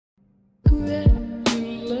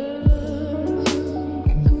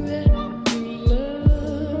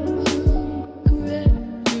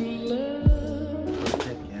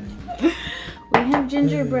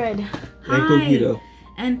Gingerbread. And Hi. Coquito.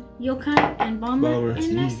 And Yokai and Bomber and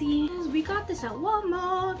See. Nessie. We got this at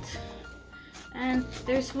Walmart. And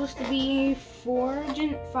there's supposed to be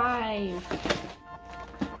 5.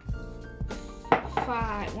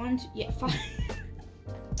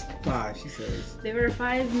 5, she says. There were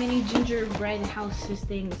 5 mini gingerbread houses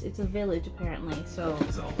things. It's a village apparently. So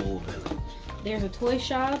it's a whole village. There's a toy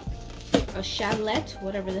shop, a chalet,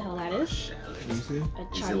 whatever the hell that is. Shallot. You see?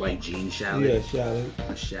 Is it like Jean Shallot? Yeah, shallot.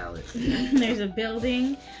 A shallot. There's a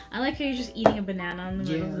building. I like how you're just eating a banana in the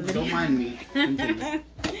middle of the video. Don't mind me.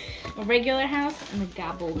 A regular house and a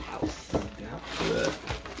gobbled house. Yeah.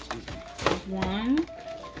 One.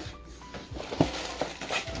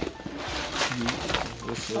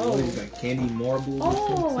 What is that? Candy marble?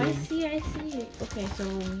 Oh, I see. Okay, so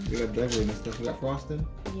we got decorating and stuff. We got frosting.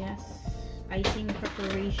 Yes. Icing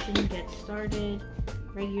preparation. Get started.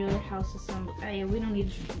 Regular house assembly. Oh, yeah, we don't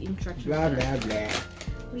need instructions. Blah blah blah.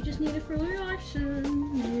 We just need it for the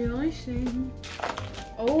icing.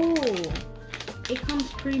 Oh, it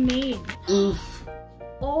comes pre-made. Oof.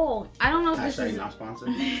 Oh, I don't know if this is not sponsored.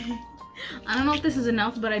 I don't know if this is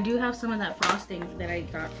enough, but I do have some of that frosting that I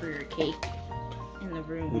got for your cake in the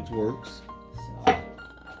room. Which works.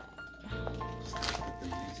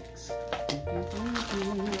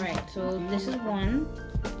 Alright, so this is 1.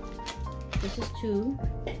 This is 2.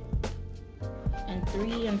 And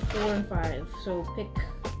 3 and 4 and 5. So pick.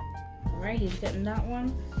 Alright, he's getting that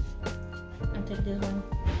one. I'll take this one.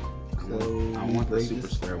 So I want the super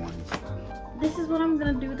square ones. This is what I'm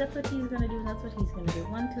gonna do. That's what he's gonna do. That's what he's gonna do.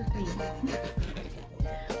 1, 2, 3.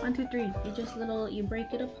 1, 2, 3. You just you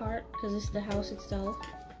break it apart because it's the house itself.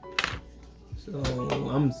 So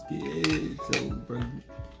I'm scared. So bring.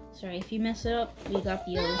 Sorry, if you mess it up, we got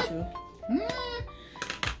the other shoe.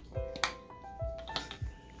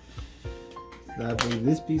 So I bring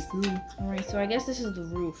this piece too. Alright, so I guess this is the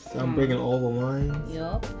roof. So I'm breaking all the lines.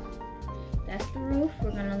 Yup. That's the roof.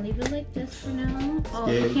 We're gonna leave it like this for now. Oh,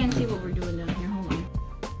 you can't see what we're doing down here. Hold on.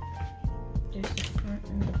 There's the front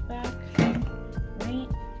and the back. Right?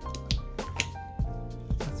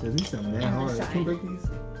 So these are mad hard. Can you break these?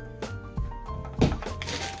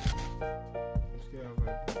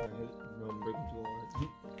 I'm breaking too hard.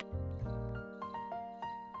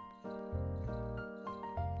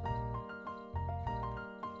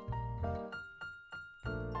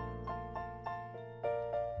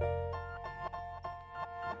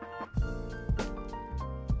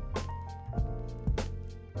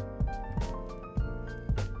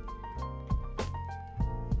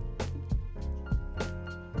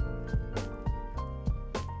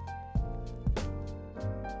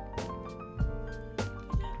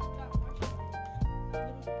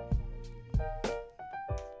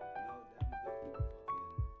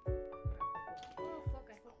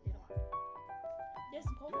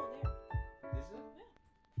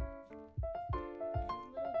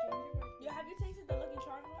 Have you tasted the Lucky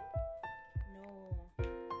Charms one? No.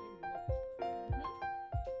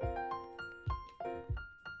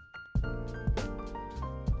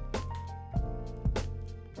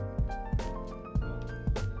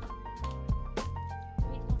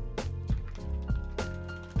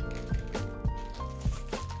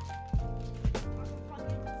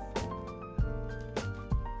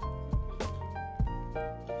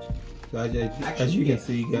 So as you can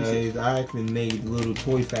see, guys, I actually made a little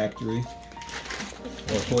toy factory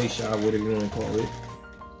or toy shop, whatever you want to call it.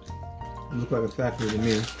 It looks like a factory to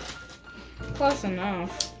me. Close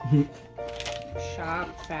enough.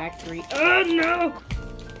 Shop, factory. Oh no!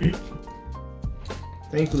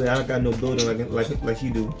 Thankfully, I don't got no building like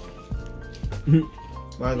you do.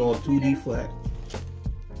 Mine's all 2D flat.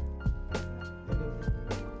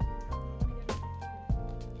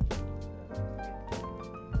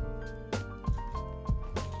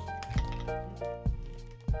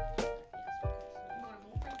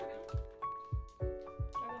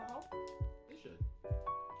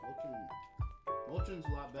 Mulching's a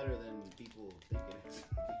lot better than people think it is.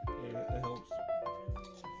 Yeah, it helps.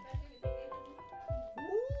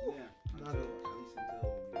 Yeah, Not at least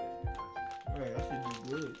until you get your Alright, that should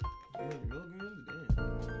be good. 300 milligrams?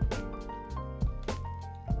 Damn.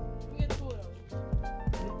 We get 2 of those.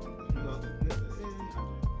 You know, damn. So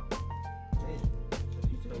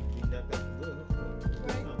you tell me that that's good.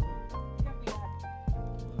 Right. Can't be that.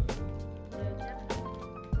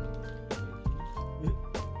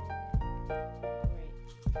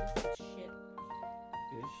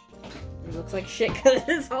 It looks like shit because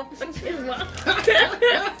it's all fucking well.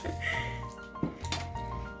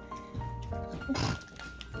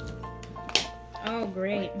 Oh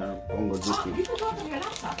great. Bongo Oh, Disney. you can go from your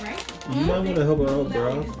laptop, right? You might want to help her out, bro.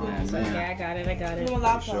 Oh, Okay, man. I got it. I got it. From a You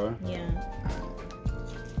laptop. sure? Yeah.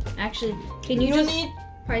 Actually, can you, You just need-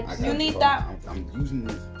 pipe I You got need it. that. I'm using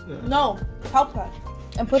this. No, help her.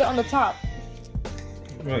 And put it on the top.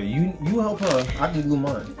 Right, you help her. I can glue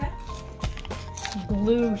mine.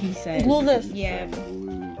 glue? He said. Glue this. Yeah.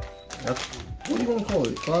 Blue. That's, what are you gonna call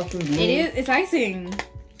it? Frosting glue? It is. It's icing.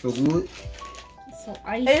 So glue it. So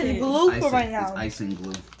icing. It's glue for Icing- right It's now. icing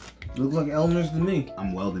glue. Look like Elmer's to me.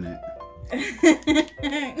 I'm welding it.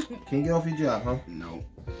 Can't get off your job, huh? No.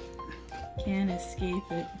 Can't escape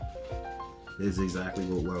it. This is exactly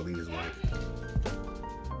what welding is like.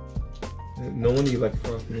 No wonder you like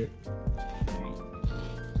frosting it.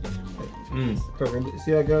 Alright. Perfect.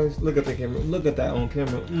 See that, guys? Look at the camera. Look at that on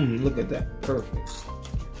camera. Look at that. Perfect.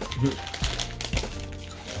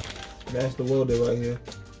 That's the welder right here.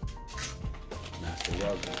 Master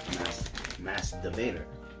welder. Master debater.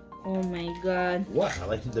 Oh my god. What? I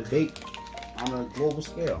like to debate on a global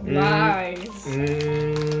scale. Lies.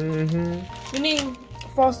 You need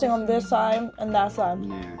frosting on this side and that side.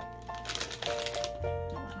 Yeah.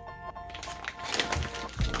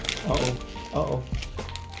 Uh-oh. Uh-oh.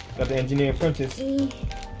 Got the engineer apprentice.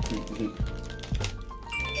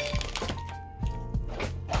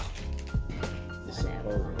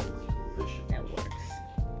 That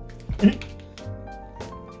works.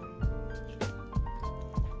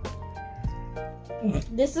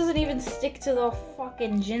 This doesn't even stick to the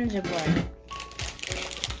fucking gingerbread.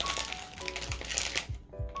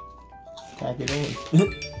 Crack it on.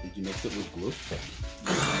 Did you mix it with glue?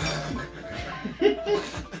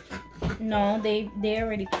 No, they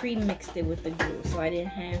already pre-mixed it with the glue, so I didn't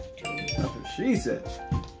have to. That's what she said.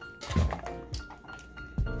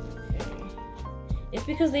 It's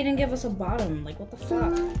because they didn't give us a bottom. Like, what the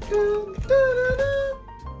fuck?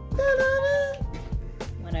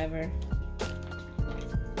 Whatever.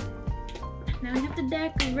 Now I have to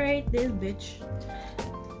decorate this bitch.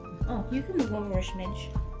 Oh, you can move over a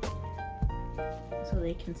smidge. So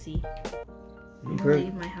they can see. I'm gonna Okay.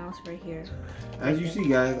 leave my house right here. As you see,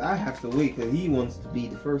 guys, I have to wait because he wants to be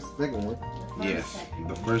the second one. Yes.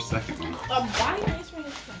 The first, second one. Why are you answering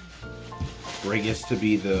this one? Ray gets to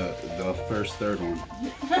be the first, third one.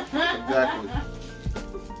 Exactly.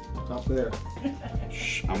 Not fair.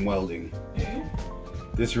 Shh, I'm welding.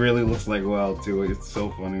 This really looks like weld too. It's so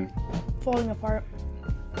funny. Falling apart.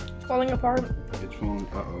 Falling apart. It's falling.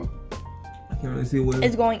 Uh-oh. I can't really see where.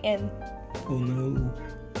 It's going in. Oh no.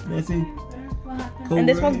 Nancy. What happened? Code And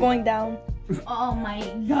this one's red. going down. Oh my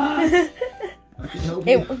god. I can help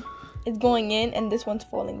you. It's going in and this one's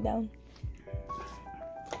falling down.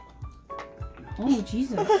 Oh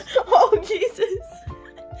Jesus. Oh Jesus.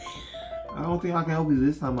 I don't think I can help you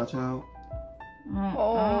this time, my child.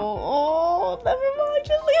 Oh, never mind.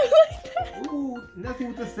 Just leave it like that. Ooh, nothing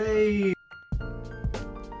with the save.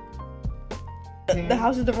 The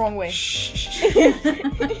house is the wrong way.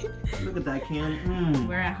 Look at that, Cam.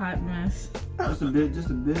 We're a hot mess. Just a bit, just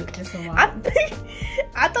a bit. Just a I lot.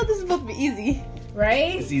 thought this was supposed to be easy.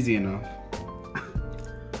 Right? It's easy enough.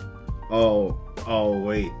 Oh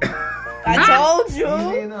wait. I told Easy you.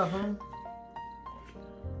 enough, huh?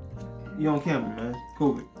 You on camera, man.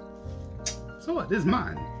 COVID. So what? This is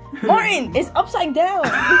mine. Martin, it's upside down.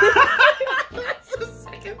 That's the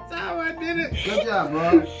second time I did it. Good job,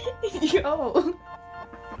 bro. Yo.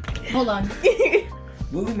 Hold on.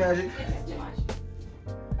 Movie magic.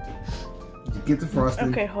 Get the frosting.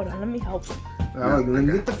 Okay, hold on. Let me help. Alright, let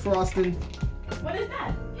me get the frosting. What is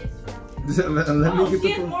that? let me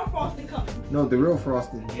get the more frosting coming. No, the real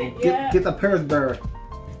frosting. Yeah. Get the Parisberry.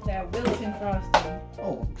 That Wilton frosting.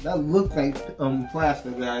 Oh, that looks like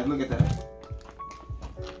plastic, guys. Look at that.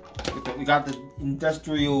 We got the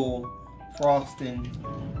industrial frosting.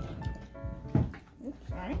 Oops,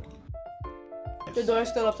 sorry. The door is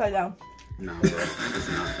still upside down. No, bro. It's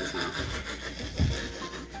not. It's not.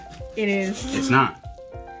 It is. It's not.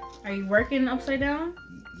 Are you working upside down?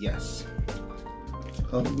 Yes.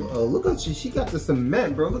 Look at she got the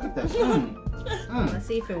cement, bro. Look at that. Let's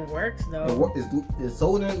see if it works though. It's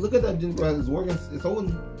holding. Look at that gingerbread. It's working. It's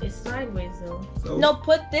holding. It's sideways though. So, No,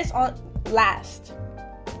 put this on last.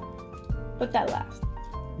 Put that last.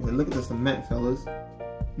 yeah, look at the cement, fellas.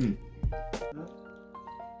 Alright,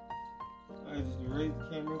 just raise the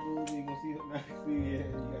camera a little bit. You gonna see it? See it?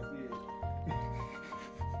 You gotta see it.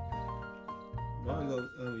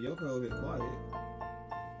 Yoko a bit quiet.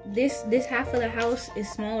 This half of the house is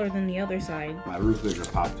smaller than the other side. My roof is a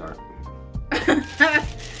Pop-Tart.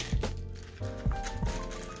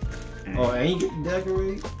 Oh, and you get to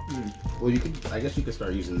decorate? Well, you could. I guess you could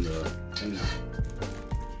start using the thing now.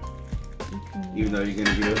 Even though you're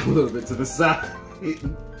gonna be a little bit to the side.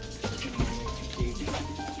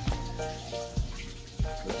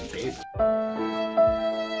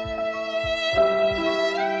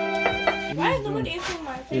 Why is nobody answering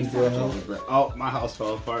my face? Oh, my house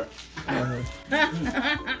fell apart. Can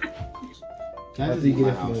I After just you eat get my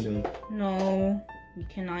it house? from them. No, you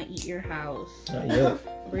cannot eat your house. Not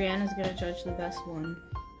yet. Brianna's gonna judge the best one.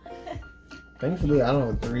 Thankfully, I don't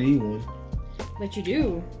have a 3D one. But you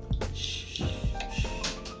do.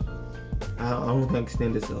 I don't think I can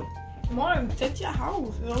stand this up. Mom, fix your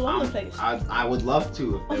house. It's all over the place. I would love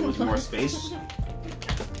to if there was more space.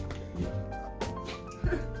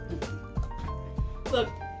 Look,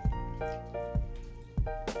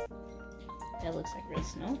 That looks like real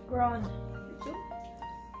snow. we're on YouTube.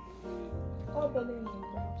 Oh, but they're in the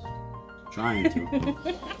house. Trying to.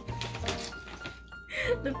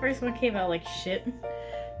 The first one came out like shit.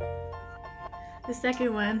 The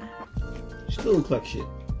second one. Still look like shit.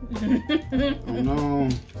 Oh no.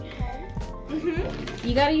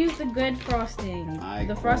 You gotta use the good frosting.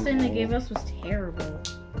 The frosting they gave us was terrible.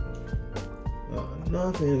 No,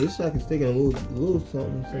 I'm saying this I can stick in a little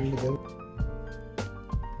something together.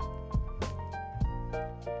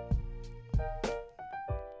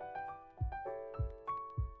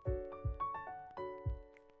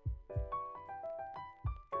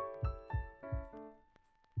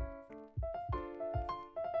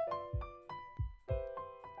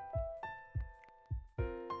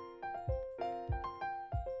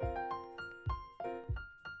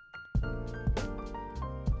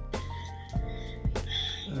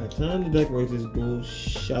 Alright, time to decorate this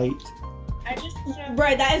bullshit.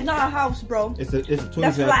 Bro, that is not a house, bro. It's a toy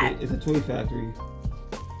That's factory. flat. It's a toy factory.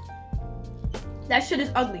 That shit is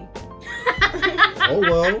ugly. Oh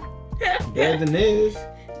well, better than this.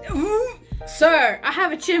 Sir, I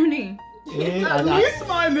have a chimney. And At least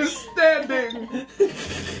mine is standing.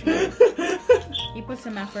 You put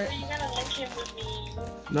some effort.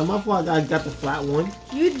 Now my fault. I got the flat one.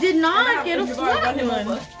 You did not get a You already got flat him one.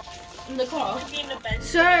 over. In the car.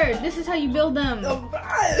 Sir, this is how you build them.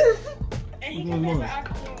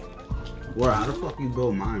 Where? How the fuck you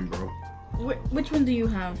build mine, bro? Which one do you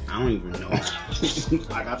have? I don't even know.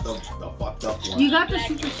 I got the fucked up one. You got the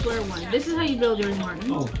super square one. This is how you build yours,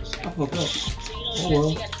 Martin. Oh, I fucked up. Oh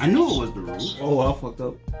well. I knew it was the roof. Oh, I fucked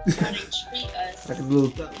up. Like a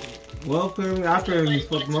little. Well, apparently I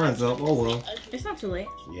fucked mine up. Oh well. It's not too late.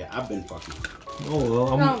 Yeah, I've been fucking. Oh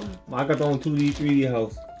well. I got the own 2D, 3D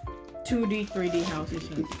house. 2D, 3D house.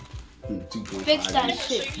 2.5. Fix that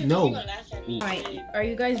shit. No. Alright, are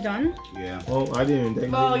you guys done? Yeah. Oh, I didn't. They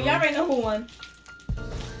Bro, didn't. y'all already know who won.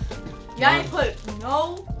 Y'all ain't put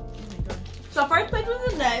no. So first place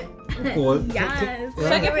was Annette. Of course. Yes. Yeah.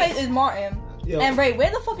 Second place is Martin. Yo. And Ray, where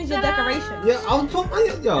the fuck is your decoration? Yeah, I was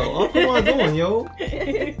talking. Yo, what am I doing, yo?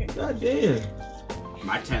 God damn.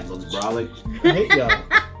 My tent looks brolic. I hate y'all.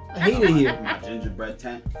 I hate it here. My gingerbread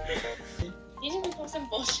tent. You need to put some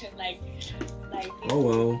bullshit like. Oh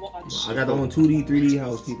well. I got the own 2D, 3D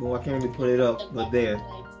house, people. I can't even put it up, but there.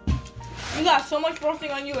 You got so much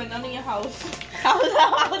frosting on you and none in your house. How is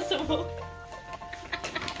that possible?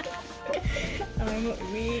 I'm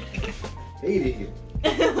weak. Hate it here.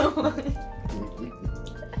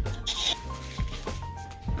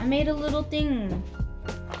 I made a little thing.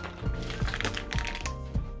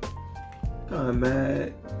 I'm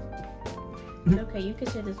mad. Okay, you can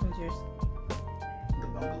say this one's yours. The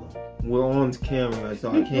bungalow. We're on camera, so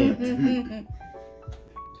I can't.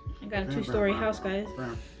 I got a 2-story house, guys.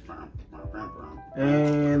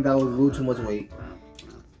 And that was a little too much weight.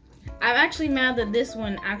 I'm actually mad that this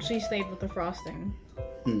one actually stayed with the frosting.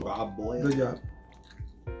 Rob Boyle. Good job.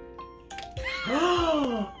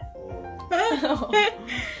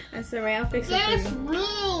 That's alright, I'll fix it for you.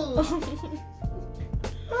 rude.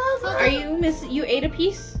 Are you you ate a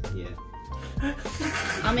piece? Yeah.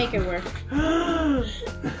 I'll make it work.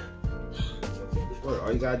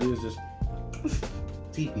 All you gotta do is just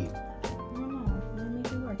TP. No, I'll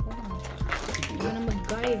make it work. Hold on. You're gonna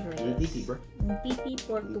MacGyver. TP, bro. Pee-pee,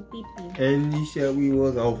 porco, pee-pee. And you said we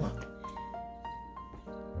was over.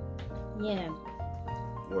 Yeah.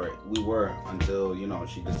 Where we were until, you know,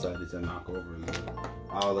 she decided to knock over and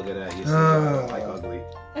oh, look at that. You see that? Like ugly.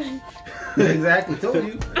 Exactly, told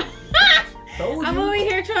you. Told I'm you. over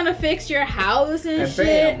here trying to fix your house and And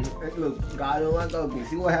shit. bam. Look, God don't like ugly.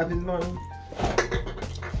 See what happens, Martin?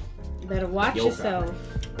 You better watch Yokai. yourself.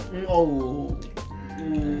 Oh.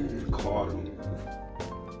 Caught him.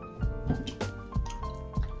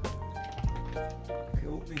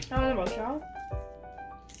 Killed me. I don't know about y'all.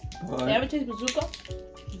 But You ever taste bazooka?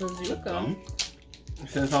 Bazooka. Dumb.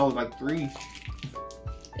 since I was like 3.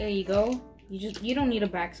 There you go. You don't need a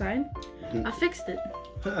backside. I fixed it.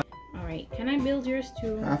 All right, can I build yours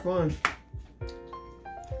too? Have fun.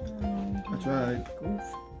 I tried. Oof.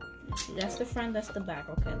 That's the front. That's the back.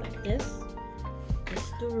 Okay, like this.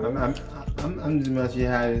 This the roof. I'm just mad she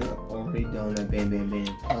had it already done. That bam, bam, bam.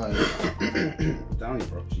 Oh, yeah. I'm telling you,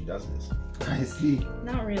 bro. She does this. I see.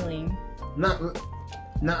 Not really. Not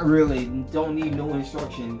really. Don't need no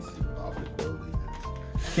instructions.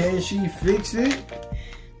 Can she fix it?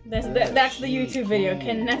 That's the YouTube video.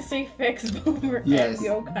 Can Nessie fix Bomber Yes. and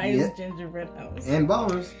Yokai's Yeah. gingerbread house? And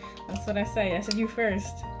bombers. That's what I say. I said you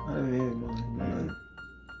first. I didn't hear mine.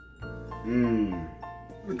 Mmm.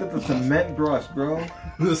 Look at the cement brush, bro.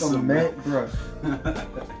 The Cement brush. Right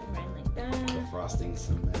like that. The frosting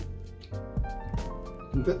cement.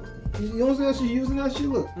 You don't see how she's using that shit?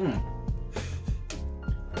 Look.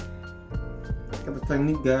 Got the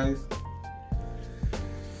technique, guys.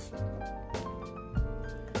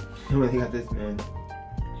 He got this, man.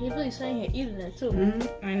 He really saying you're eating it too.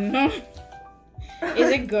 Mm-hmm. I know. Is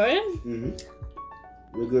it good? Mm-hmm.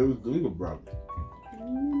 We're good with gingerbread.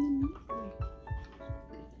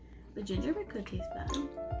 The gingerbread could taste bad.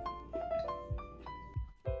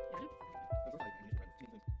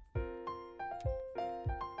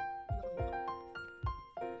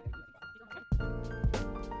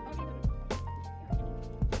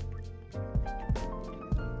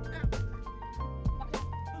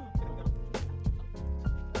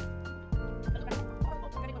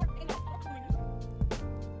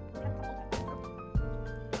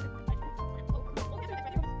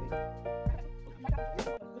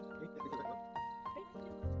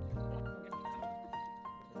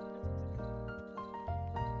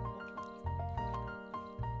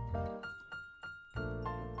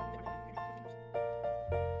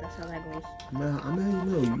 That's how that goes. Man, I'm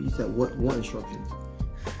letting you know. You said what instructions?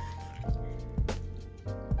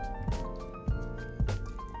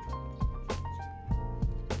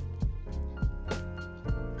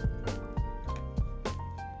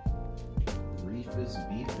 Reefus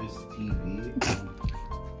Beefus TV.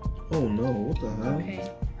 Oh no, what the hell? Okay.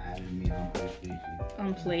 Added me on PlayStation.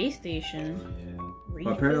 On PlayStation.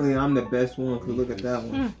 Yeah. Apparently I'm the best one, cause look at that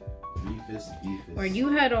one. Reefus Beefus. Or you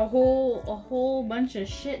had a whole bunch of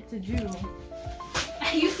shit to do.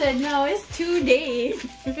 You said no, it's 2 days.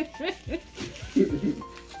 That's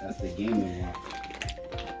the gaming one.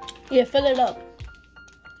 Yeah, fill it up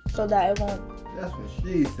so that it won't. That's what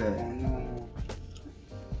she Oh said. no.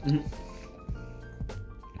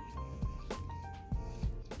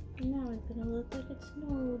 Now it's gonna look like it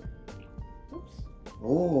snowed. Oops.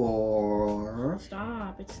 Or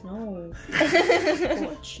Stop, it snowed.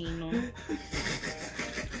 Poor Chino.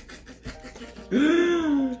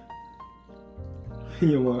 you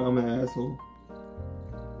know what? I'm an asshole.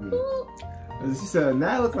 As she said,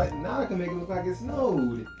 now I can make it look like it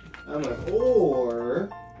snowed. I'm like, or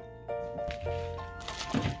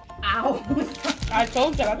Ow. I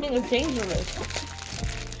told you, I think it's dangerous.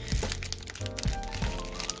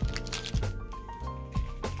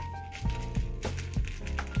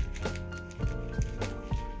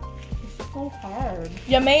 It's so hard.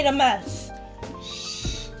 You made a mess.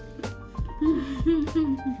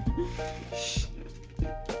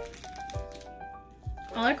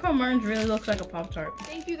 I like how Martin's really looks like a Pop-Tart.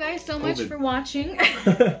 Thank you guys so much for watching.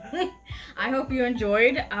 I hope you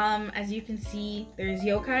enjoyed. As you can see, there's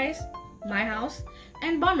Yokai's, my house,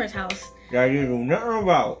 and Bomber's house. that you know nothing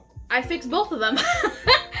about. I fixed both of them.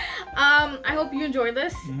 I hope you enjoyed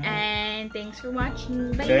this, and thanks for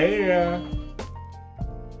watching. Bye. Later.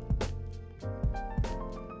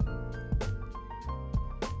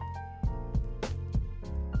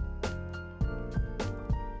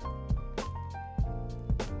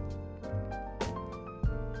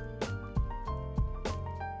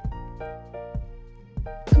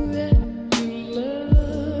 Credulous